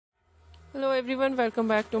Hello everyone, welcome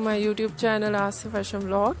back to my YouTube channel Asya Fashion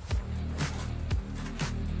Vlog.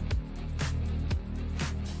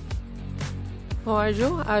 How are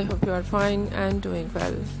you? I hope you are fine and doing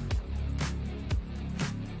well.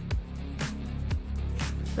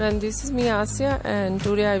 And this is me Asya, and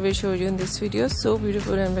today I will show you in this video so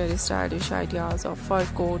beautiful and very stylish ideas of fur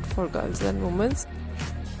coat for girls and women.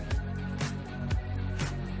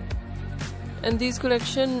 And these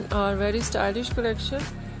collection are very stylish collection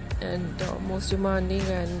and most demanding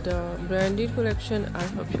and branded collection. I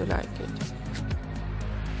hope you like it.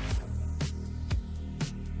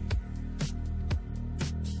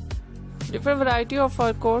 Different variety of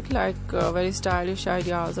fur coat, like very stylish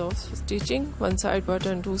ideas of stitching, one side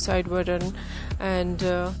button, two side button, and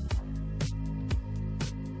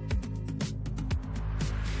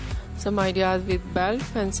some ideas with belt,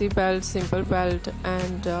 fancy belt, simple belt,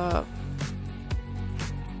 and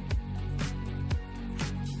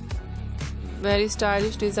very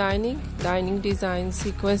stylish designing, lining designs,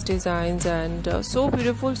 sequence designs, and so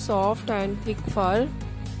beautiful, soft and thick fur.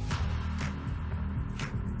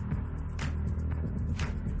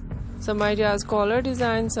 Some ideas collar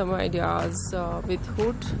design, some ideas with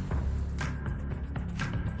hood.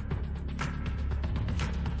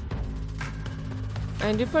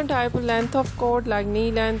 And different type of length of coat, like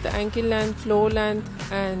knee length, ankle length, floor length,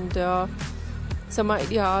 and some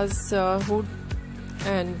ideas hood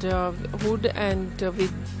and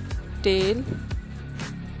with tail,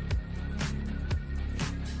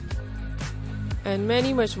 and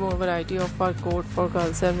many much more variety of fur coat for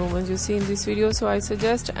girls and women you see in this video. So I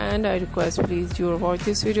suggest and I request, please you watch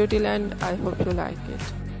this video till end. I hope you like it.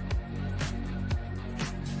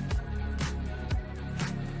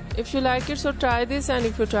 If you like it, so try this, and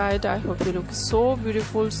if you try it, I hope you look so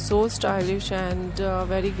beautiful, so stylish, and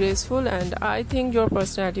very graceful, and I think your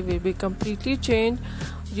personality will be completely changed.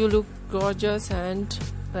 You look gorgeous and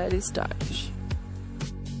very stylish.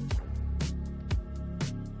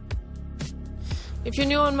 If you're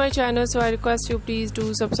new on my channel, so I request you, please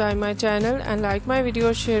do subscribe my channel and like my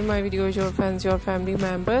videos, share my videos, your friends, your family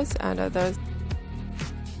members and others.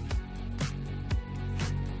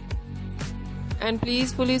 And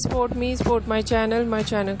please fully support me, support my channel. My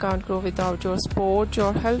channel can't grow without your support,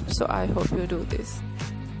 your help, so I hope you do this.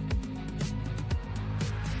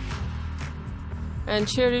 And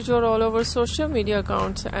share it your all over social media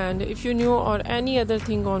accounts. And if you new or any other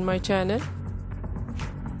thing on my channel,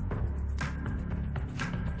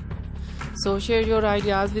 so share your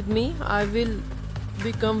ideas with me. I will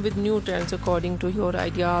become with new trends according to your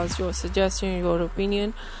ideas, your suggestion, your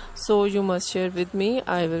opinion. So you must share with me.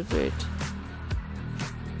 I will wait.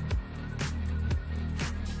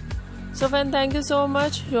 So thank you so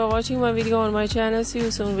much. You are watching my video on my channel. See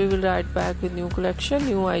you soon. We will write back with new collection,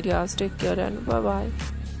 new ideas. Take care and bye bye.